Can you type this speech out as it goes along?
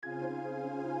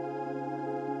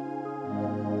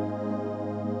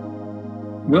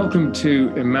Welcome to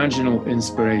Imaginal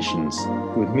Inspirations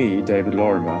with me, David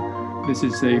Lorimer. This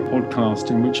is a podcast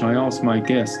in which I ask my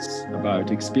guests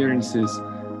about experiences,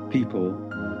 people,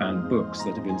 and books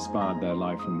that have inspired their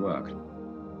life and work.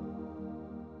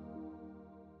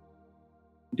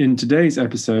 In today's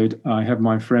episode, I have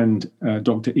my friend,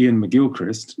 Dr. Ian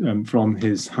McGilchrist from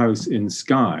his house in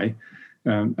Skye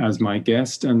as my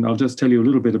guest. And I'll just tell you a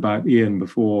little bit about Ian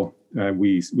before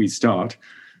we start.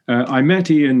 I met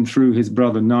Ian through his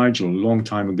brother Nigel a long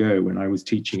time ago when I was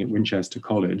teaching at Winchester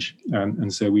College.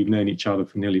 And so we've known each other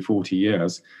for nearly 40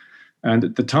 years. And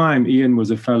at the time, Ian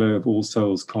was a fellow of All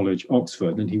Souls College,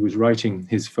 Oxford, and he was writing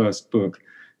his first book,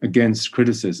 Against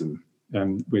Criticism,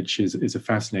 which is a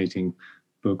fascinating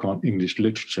book on English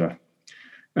literature.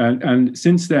 And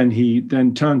since then, he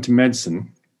then turned to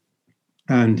medicine,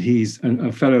 and he's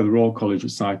a fellow of the Royal College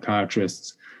of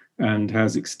Psychiatrists and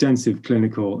has extensive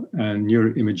clinical and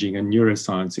neuroimaging and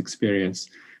neuroscience experience,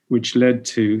 which led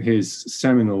to his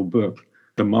seminal book,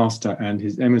 The Master and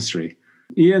His Emissary.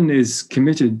 Ian is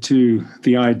committed to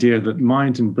the idea that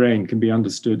mind and brain can be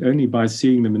understood only by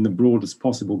seeing them in the broadest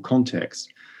possible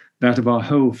context, that of our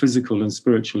whole physical and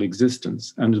spiritual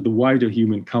existence, and of the wider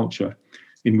human culture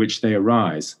in which they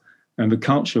arise, and the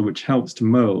culture which helps to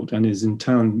mold and is in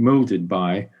turn molded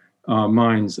by our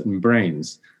minds and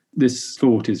brains. This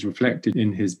thought is reflected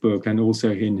in his book and also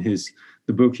in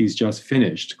the book he's just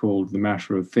finished called The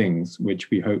Matter of Things, which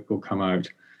we hope will come out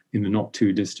in the not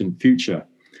too distant future.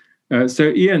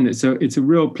 So Ian, it's a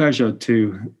real pleasure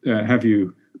to have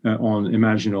you on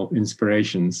Imaginal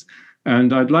Inspirations.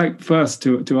 And I'd like first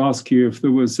to ask you if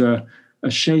there was a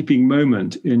shaping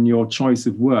moment in your choice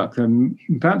of work, and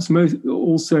perhaps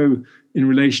also in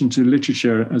relation to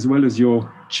literature, as well as your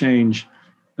change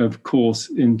of course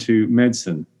into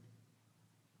medicine.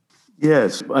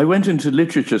 Yes, I went into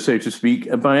literature, so to speak,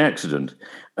 by accident.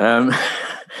 I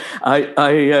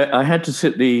had to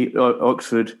sit the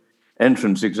Oxford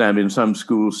entrance exam in some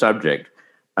school subject,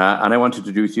 and I wanted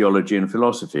to do theology and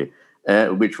philosophy,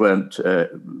 which weren't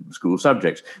school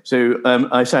subjects. So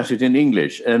I sat it in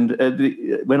English, and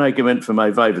when I went for my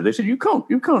viva, they said, "You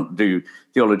can't do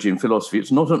theology and philosophy.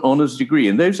 It's not an honours degree."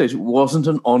 In those days, it wasn't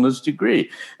an honours degree.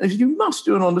 And they said, "You must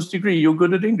do an honours degree. You're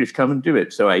good at English. Come and do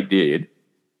it." So I did.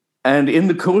 And in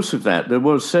the course of that, there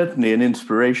was certainly an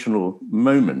inspirational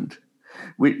moment,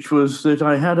 which was that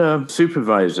I had a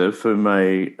supervisor for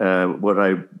my what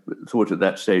I thought at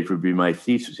that stage would be my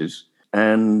thesis,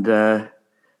 and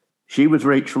she was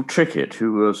Rachel Trickett,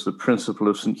 who was the principal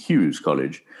of St. Hugh's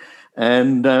College.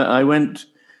 And I went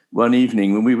one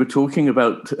evening when we were talking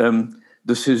about the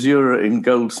caesura in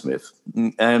Goldsmith,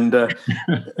 and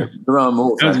there are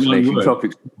more fascinating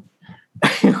topics.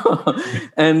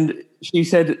 And she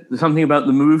said something about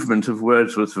the movement of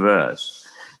Wordsworth's verse.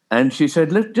 And she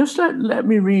said, let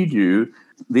me read you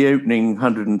the opening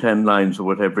 110 lines or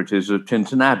whatever it is of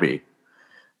Tintern Abbey.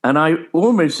 And I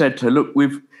almost said to her, look,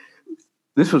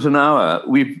 this was an hour.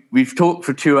 We've talked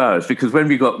for 2 hours, because when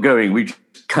we got going, we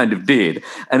kind of did.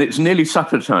 And it's nearly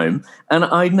supper time. And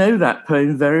I know that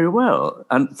poem very well.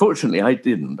 Unfortunately, I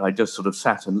didn't. I just sort of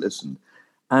sat and listened.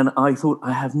 And I thought,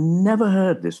 I have never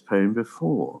heard this poem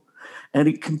before. And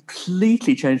it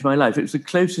completely changed my life. It was the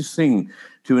closest thing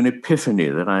to an epiphany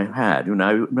that I had.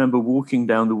 I remember walking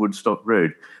down the Woodstock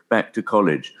Road back to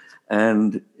college,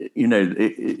 and,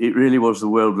 it really was, the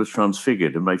world was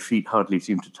transfigured and my feet hardly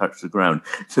seemed to touch the ground.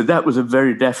 So that was a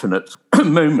very definite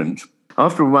moment.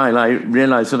 After a while, I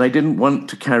realized that I didn't want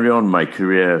to carry on my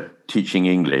career teaching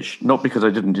English, not because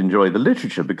I didn't enjoy the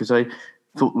literature, because I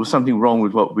thought there was something wrong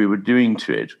with what we were doing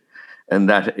to it. And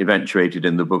that eventuated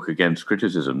in the book Against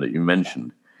Criticism that you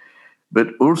mentioned. But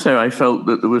also I felt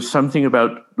that there was something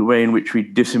about the way in which we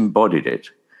disembodied it.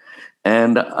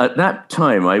 And at that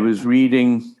time, I was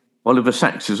reading Oliver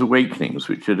Sacks's Awakenings,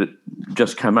 which had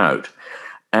just come out.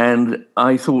 And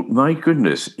I thought, my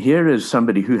goodness, here is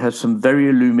somebody who has some very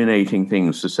illuminating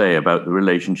things to say about the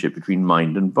relationship between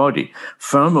mind and body,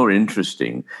 far more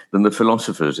interesting than the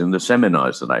philosophers in the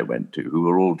seminars that I went to, who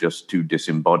were all just too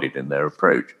disembodied in their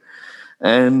approach.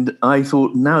 And I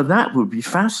thought, now that would be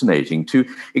fascinating to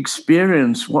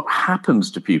experience what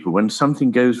happens to people when something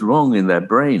goes wrong in their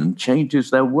brain and changes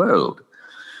their world,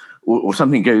 or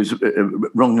something goes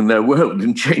wrong in their world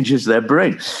and changes their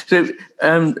brain. So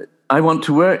I want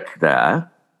to work there,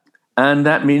 and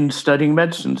that means studying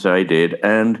medicine. So I did.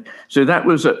 And so that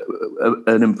was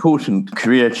an important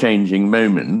career-changing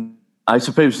moment. I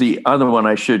suppose the other one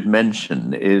I should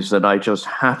mention is that I just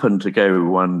happened to go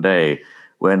one day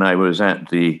when I was at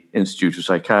the Institute of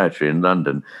Psychiatry in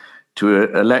London to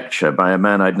a lecture by a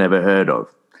man I'd never heard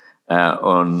of.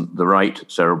 on the right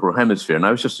cerebral hemisphere. And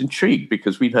I was just intrigued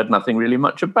because we'd heard nothing really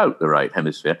much about the right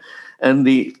hemisphere. And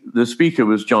the speaker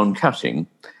was John Cutting.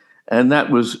 And that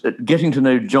was, getting to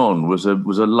know John was a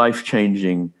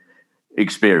life-changing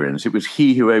experience. It was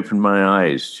he who opened my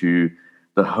eyes to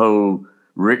the whole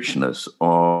richness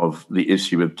of the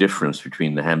issue of difference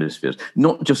between the hemispheres,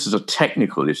 not just as a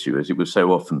technical issue, as it was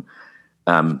so often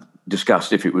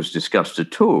discussed, if it was discussed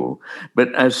at all,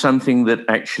 but as something that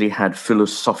actually had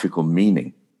philosophical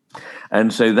meaning.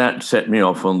 And so that set me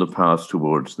off on the path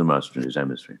towards the master of his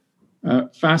hemisphere.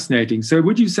 Fascinating. So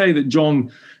would you say that John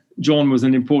was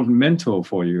an important mentor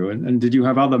for you? And did you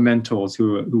have other mentors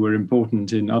who were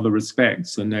important in other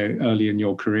respects and early in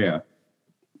your career?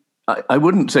 I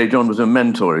wouldn't say John was a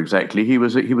mentor exactly. He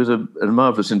was a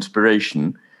marvelous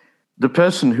inspiration. The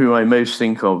person who I most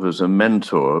think of as a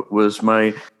mentor was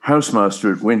my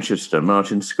housemaster at Winchester,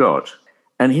 Martin Scott.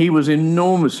 And he was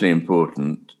enormously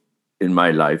important in my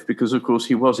life because, of course,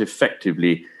 he was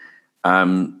effectively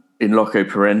in loco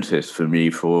parentis for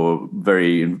me for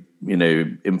very,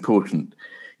 important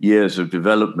years of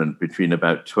development between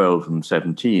about 12 and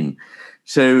 17.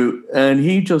 So, and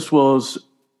he just was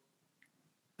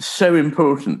so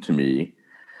important to me.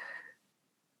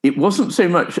 It wasn't so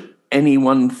much any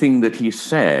one thing that he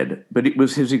said, but it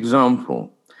was his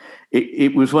example.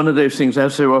 It was one of those things,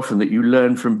 as so often, that you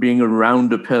learn from being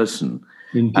around a person.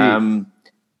 In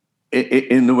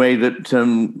the way that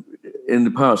in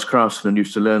the past, craftsmen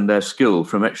used to learn their skill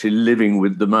from actually living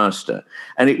with the master.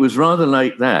 And it was rather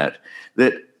like that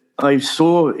I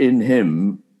saw in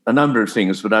him a number of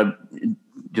things, but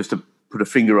just to put a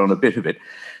finger on a bit of it,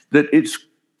 that it's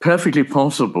perfectly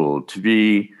possible to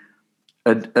be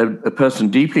a person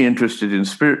deeply interested in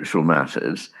spiritual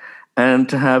matters and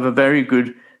to have a very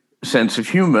good sense of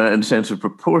humor and sense of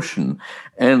proportion,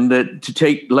 and that to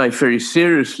take life very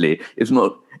seriously is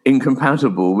not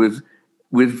incompatible with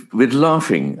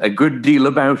laughing a good deal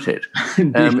about it.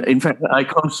 In fact, I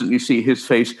constantly see his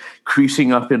face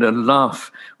creasing up in a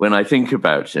laugh when I think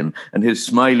about him, and his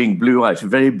smiling blue eyes,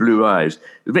 very blue eyes,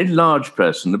 a very large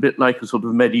person, a bit like a sort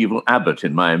of medieval abbot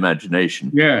in my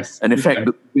imagination. Yes. An effect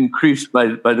that was increased by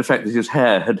the fact that his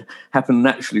hair had happened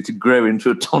naturally to grow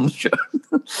into a tonsure.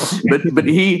 but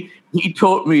he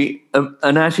taught me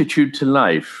an attitude to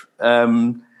life,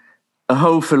 a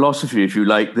whole philosophy, if you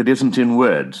like, that isn't in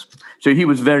words. So he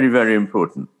was very, very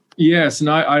important. Yes, and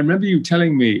I remember you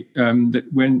telling me that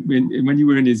when you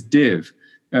were in his div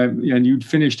and you'd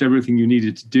finished everything you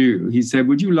needed to do, he said,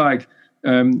 would you like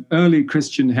early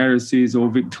Christian heresies or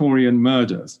Victorian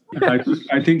murders? I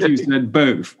think you said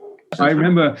both. I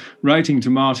remember writing to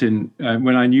Martin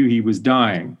when I knew he was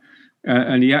dying,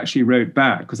 and he actually wrote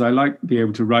back, because I like to be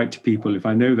able to write to people if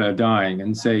I know they're dying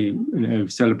and say,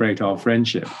 celebrate our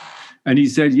friendship. And he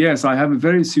said, yes, I have a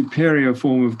very superior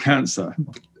form of cancer.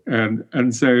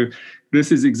 And so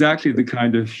this is exactly the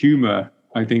kind of humor,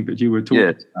 I think, that you were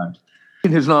talking about.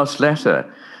 In his last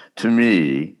letter to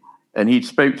me, and he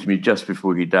spoke to me just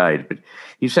before he died, but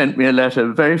he sent me a letter,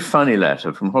 a very funny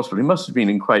letter from hospital. He must have been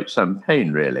in quite some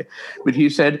pain, really. But he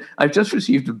said, I've just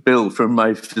received a bill from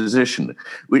my physician,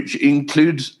 which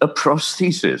includes a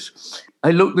prosthesis. I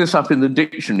looked this up in the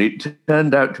dictionary. It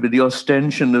turned out to be the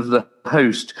ostension of the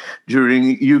host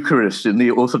during Eucharist in the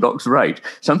Orthodox Rite,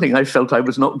 something I felt I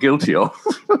was not guilty of.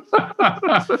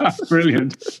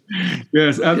 Brilliant.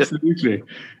 Yes, absolutely.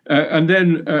 And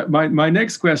then my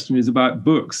next question is about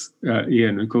books,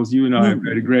 Ian. Of course, you and I have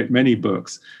read a great many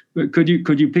books. But could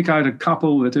you pick out a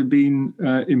couple that have been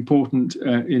important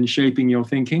in shaping your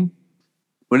thinking?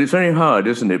 Well, it's very hard,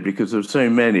 isn't it? Because there's so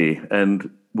many, and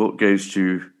what goes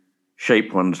to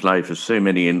shape one's life has so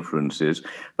many influences.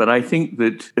 But I think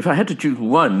that if I had to choose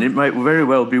one, it might very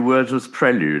well be Wordsworth's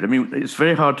Prelude. I mean, it's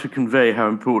very hard to convey how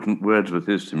important Wordsworth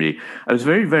is to me. I was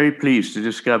very, very pleased to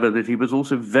discover that he was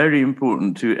also very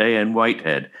important to A.N.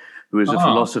 Whitehead, who is a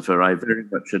philosopher I very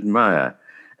much admire.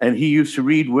 And he used to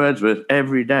read Wordsworth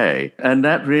every day. And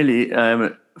that really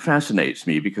fascinates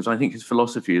me, because I think his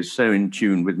philosophy is so in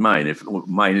tune with mine, if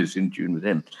mine is in tune with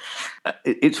him.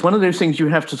 It's one of those things you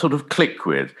have to sort of click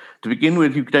with. To begin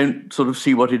with, you don't sort of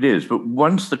see what it is, but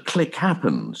once the click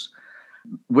happens,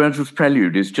 Wordsworth's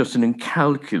Prelude is just an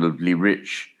incalculably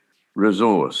rich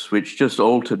resource, which just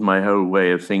altered my whole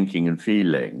way of thinking and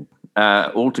feeling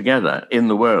altogether in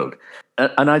the world.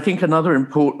 And I think another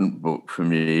important book for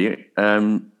me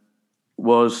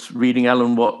was reading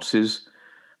Alan Watts's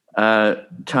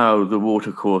Tao, the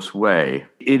Watercourse Way.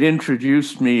 It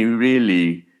introduced me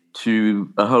really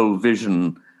to a whole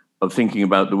vision of thinking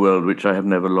about the world, which I have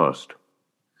never lost.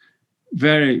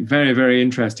 Very, very, very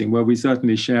interesting. Well, we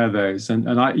certainly share those. And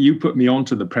you put me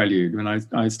onto the Prelude when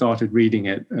I started reading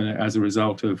it as a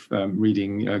result of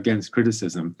reading Against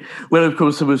Criticism. Well, of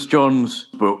course, there was John's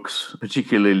books,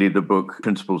 particularly the book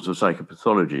Principles of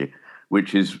Psychopathology,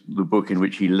 which is the book in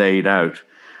which he laid out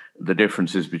the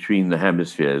differences between the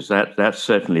hemispheres. That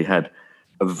certainly had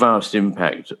a vast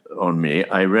impact on me.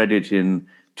 I read it in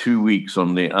 2 weeks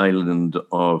on the island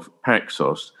of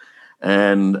Paxos,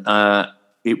 and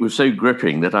it was so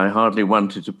gripping that I hardly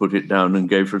wanted to put it down and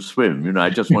go for a swim.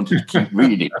 I just wanted to keep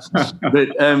reading. But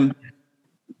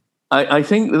I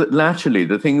think that latterly,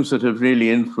 the things that have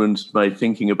really influenced my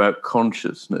thinking about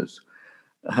consciousness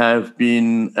have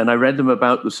been, and I read them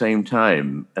about the same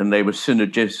time, and they were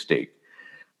synergistic,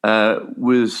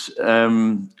 was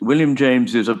William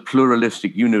James's A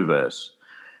Pluralistic Universe,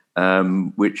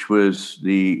 which was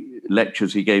the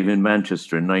lectures he gave in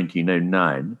Manchester in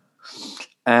 1909,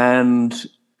 and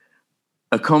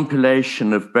a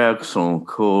compilation of Bergson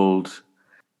called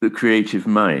The Creative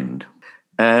Mind.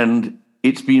 And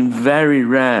it's been very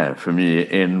rare for me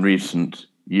in recent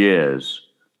years,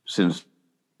 since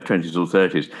 20s or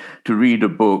 30s, to read a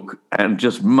book and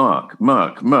just mark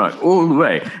all the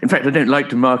way. In fact, I don't like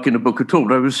to mark in a book at all,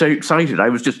 but I was so excited. I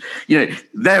was just,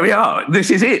 there we are. This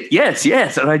is it. Yes.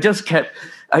 And I just kept,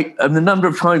 and the number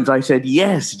of times I said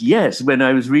yes, when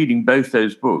I was reading both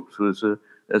those books was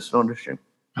astonishing.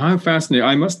 How fascinating.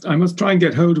 I must try and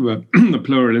get hold of a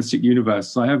Pluralistic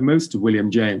Universe. I have most of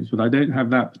William James, but I don't have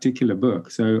that particular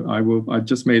book. So I've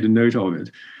just made a note of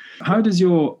it. How does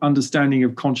your understanding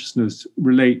of consciousness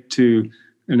relate to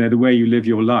the way you live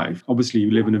your life? Obviously,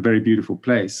 you live in a very beautiful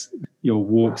place. Your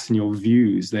walks and your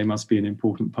views, they must be an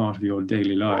important part of your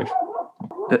daily life.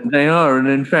 They are. And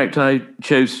in fact, I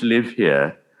chose to live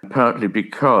here partly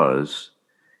because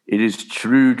it is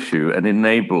true to and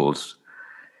enables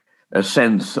a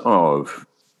sense of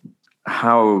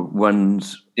how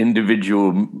one's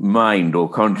individual mind or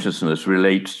consciousness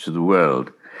relates to the world.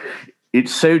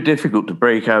 It's so difficult to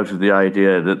break out of the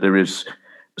idea that there is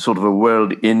sort of a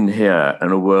world in here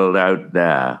and a world out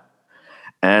there.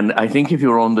 And I think if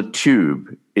you're on the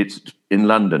tube, it's in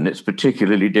London, it's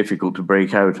particularly difficult to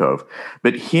break out of.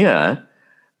 But here,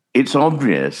 it's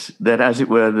obvious that, as it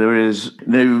were, there is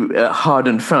no hard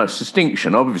and fast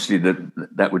distinction. Obviously,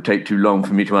 that would take too long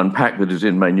for me to unpack, that is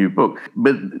in my new book.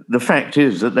 But the fact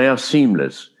is that they are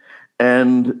seamless.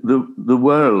 And the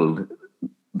world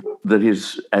that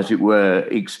is, as it were,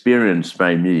 experienced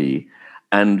by me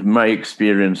and my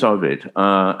experience of it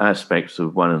are aspects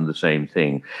of one and the same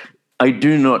thing. I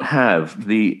do not have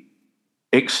the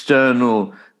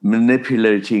external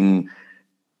manipulating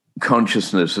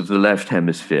consciousness of the left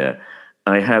hemisphere.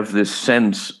 I have this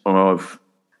sense of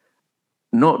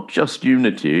not just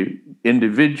unity,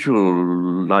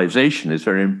 individualization is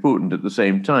very important at the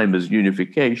same time as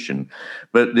unification,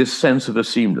 but this sense of a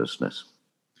seamlessness.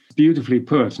 Beautifully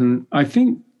put. And I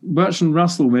think Bertrand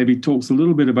Russell maybe talks a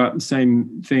little bit about the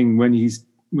same thing when he's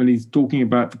talking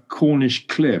about the Cornish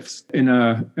cliffs in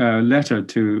a letter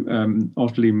to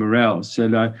Ottilie Morel.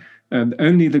 Said,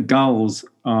 only the gulls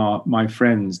are my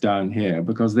friends down here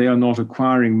because they are not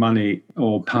acquiring money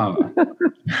or power.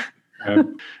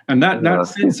 And that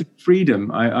sense of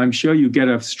freedom, I'm sure you get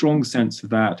a strong sense of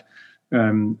that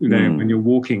when you're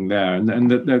walking there. And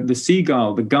the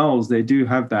seagull, the gulls, they do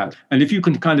have that. And if you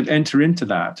can kind of enter into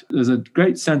that, there's a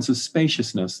great sense of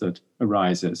spaciousness that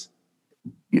arises.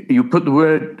 You put the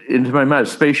word into my mouth,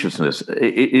 spaciousness.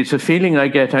 It's a feeling I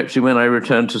get actually when I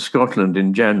return to Scotland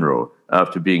in general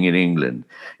after being in England.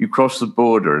 You cross the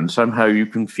border and somehow you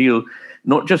can feel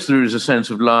not just there is a sense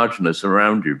of largeness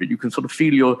around you, but you can sort of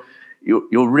feel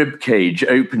your rib cage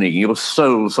opening, your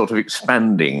soul sort of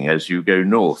expanding as you go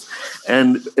north.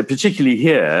 And particularly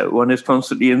here, one is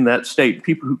constantly in that state.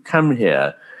 People who come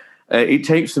here, it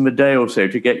takes them a day or so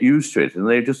to get used to it, and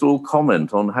they just all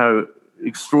comment on how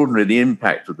extraordinary the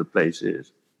impact of the place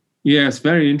is. Yes,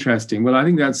 very interesting. Well, I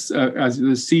think that's as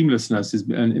the seamlessness is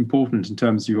important in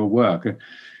terms of your work.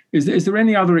 Is there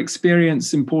any other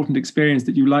important experience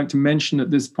that you'd like to mention at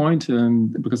this point?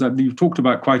 Because you've talked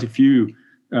about quite a few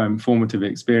formative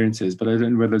experiences, but I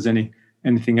don't know whether there's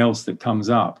anything else that comes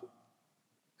up.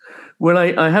 Well,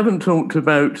 I haven't talked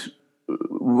about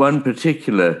one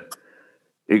particular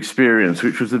experience,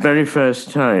 which was the very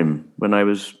first time when I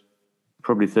was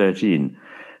probably 13,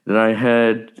 that I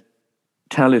heard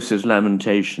Tallis's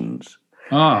Lamentations.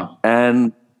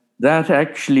 And that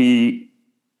actually,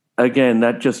 again,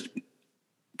 that just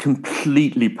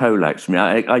completely poleaxed me.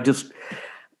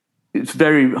 It's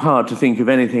very hard to think of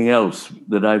anything else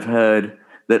that I've heard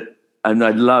and I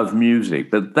love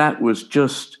music, but that was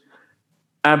just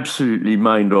absolutely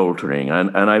mind-altering.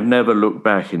 And I've never looked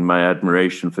back in my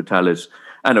admiration for Tallis.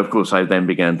 And of course, I then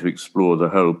began to explore the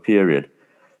whole period,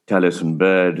 Tallis and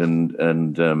Bird and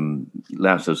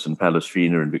Lassus and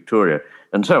Palestrina and Victoria,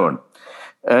 and so on.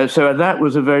 So that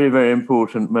was a very, very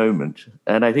important moment.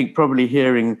 And I think probably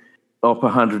hearing Op.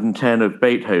 110 of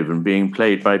Beethoven being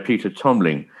played by Peter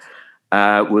Tomling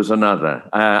was another.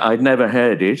 I'd never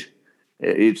heard it.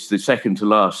 It's the second to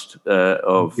last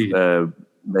of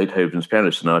Beethoven's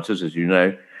piano sonatas, as you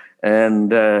know,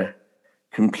 and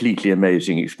completely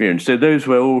amazing experience. So those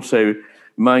were also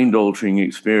mind-altering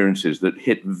experiences that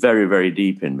hit very, very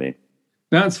deep in me.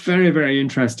 That's very, very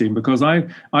interesting, because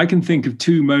I can think of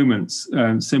two moments,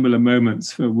 similar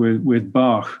moments with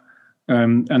Bach.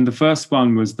 And the first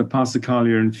one was the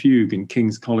Passacaglia Fugue in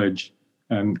King's College,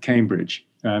 Cambridge.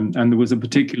 And there was a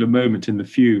particular moment in the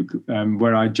fugue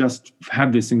where I just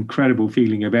had this incredible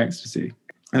feeling of ecstasy.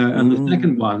 And the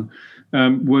second one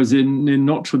was in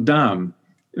Notre Dame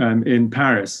in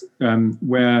Paris,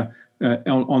 where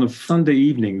on a Sunday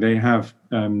evening they have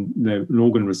an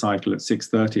organ recital at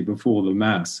 6:30 before the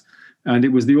Mass. And it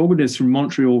was the organist from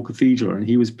Montreal Cathedral, and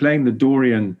he was playing the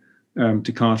Dorian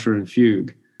Toccata and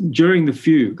Fugue. During the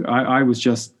fugue, I was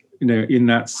just in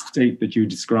that state that you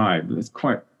described. It's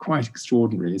quite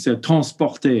extraordinary. It's a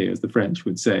transporté, as the French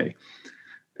would say.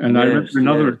 And yes, I remember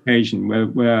another occasion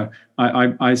where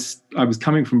I was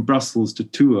coming from Brussels to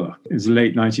Tours. It was the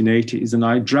late 1980s, and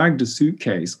I dragged a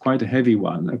suitcase, quite a heavy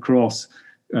one, across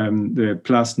the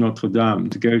Place Notre Dame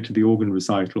to go to the organ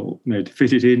recital, to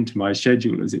fit it into my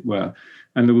schedule, as it were.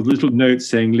 And there was little notes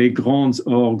saying, "Les grands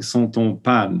orgues sont en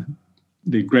panne."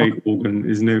 The great organ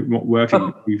is not working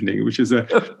this evening, which is a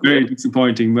very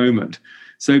disappointing moment.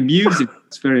 So music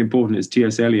is very important. It's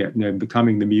T.S. Eliot,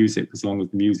 becoming the music as long as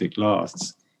the music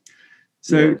lasts.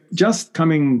 So just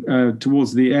coming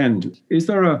towards the end, is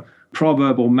there a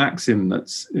proverb or maxim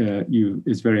that's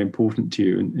is very important to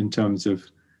you in terms of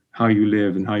how you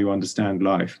live and how you understand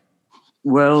life?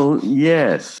 Well,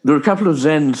 yes. There are a couple of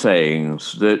Zen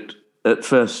sayings that at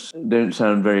first don't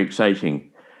sound very exciting,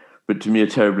 but to me are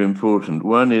terribly important.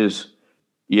 One is,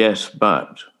 yes,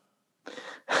 but.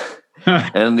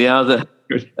 and the other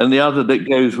that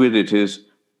goes with it is,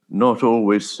 not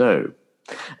always so.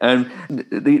 And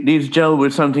these gel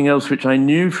with something else which I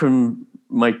knew from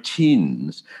my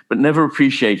teens, but never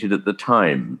appreciated at the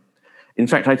time. In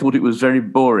fact, I thought it was very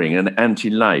boring and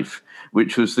anti-life,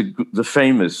 which was the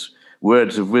famous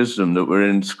words of wisdom that were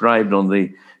inscribed on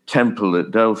the temple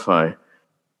at Delphi.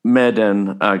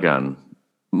 Meden agan,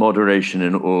 moderation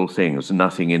in all things,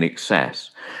 nothing in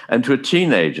excess. And to a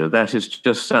teenager, that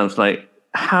just sounds like,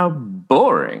 how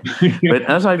boring. But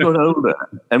as I got older,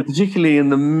 and particularly in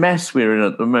the mess we're in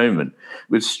at the moment,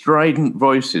 with strident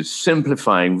voices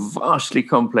simplifying vastly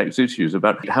complex issues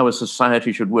about how a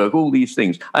society should work, all these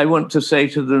things, I want to say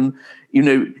to them,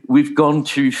 we've gone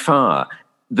too far.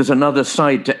 There's another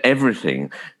side to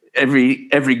everything.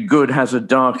 Every good has a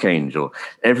dark angel.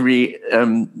 Every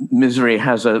misery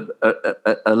has a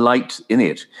light in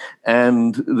it,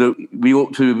 and we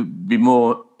ought to be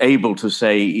more able to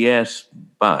say yes,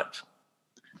 but.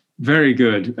 Very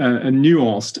good, and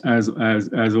nuanced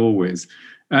as always.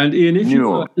 And Ian, if you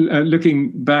were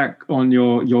looking back on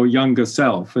your younger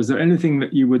self, is there anything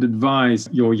that you would advise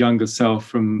your younger self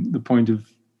from the point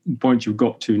you've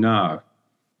got to now?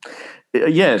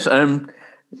 Yes.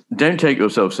 Don't take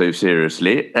yourself so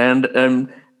seriously, and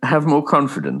have more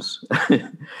confidence.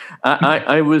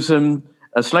 I was a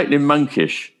slightly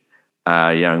monkish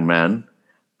young man,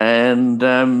 and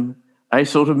I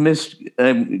sort of missed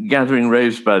gathering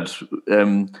rosebuds.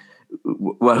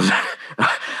 Well,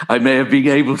 I may have been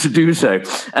able to do so.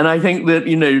 And I think that,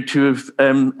 to have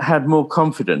had more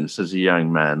confidence as a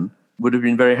young man would have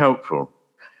been very helpful.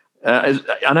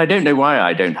 And I don't know why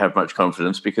I don't have much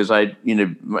confidence, because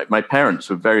my parents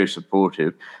were very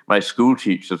supportive. My school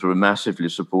teachers were massively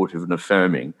supportive and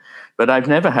affirming, but I've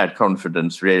never had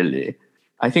confidence really.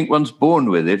 I think one's born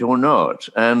with it or not.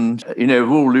 And, of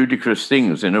all ludicrous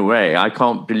things in a way, I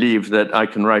can't believe that I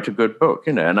can write a good book,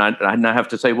 and I have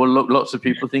to say, well, look, lots of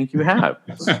people think you have.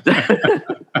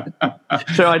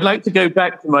 So I'd like to go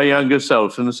back to my younger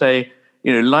self and say,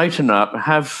 lighten up,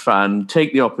 have fun,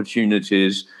 take the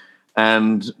opportunities,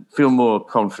 and feel more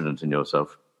confident in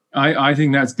yourself. I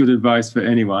think that's good advice for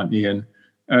anyone, Ian.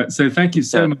 So thank you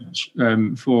so much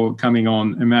for coming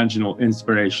on Imaginal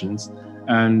Inspirations.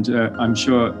 And I'm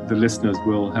sure the listeners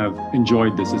will have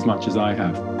enjoyed this as much as I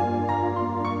have.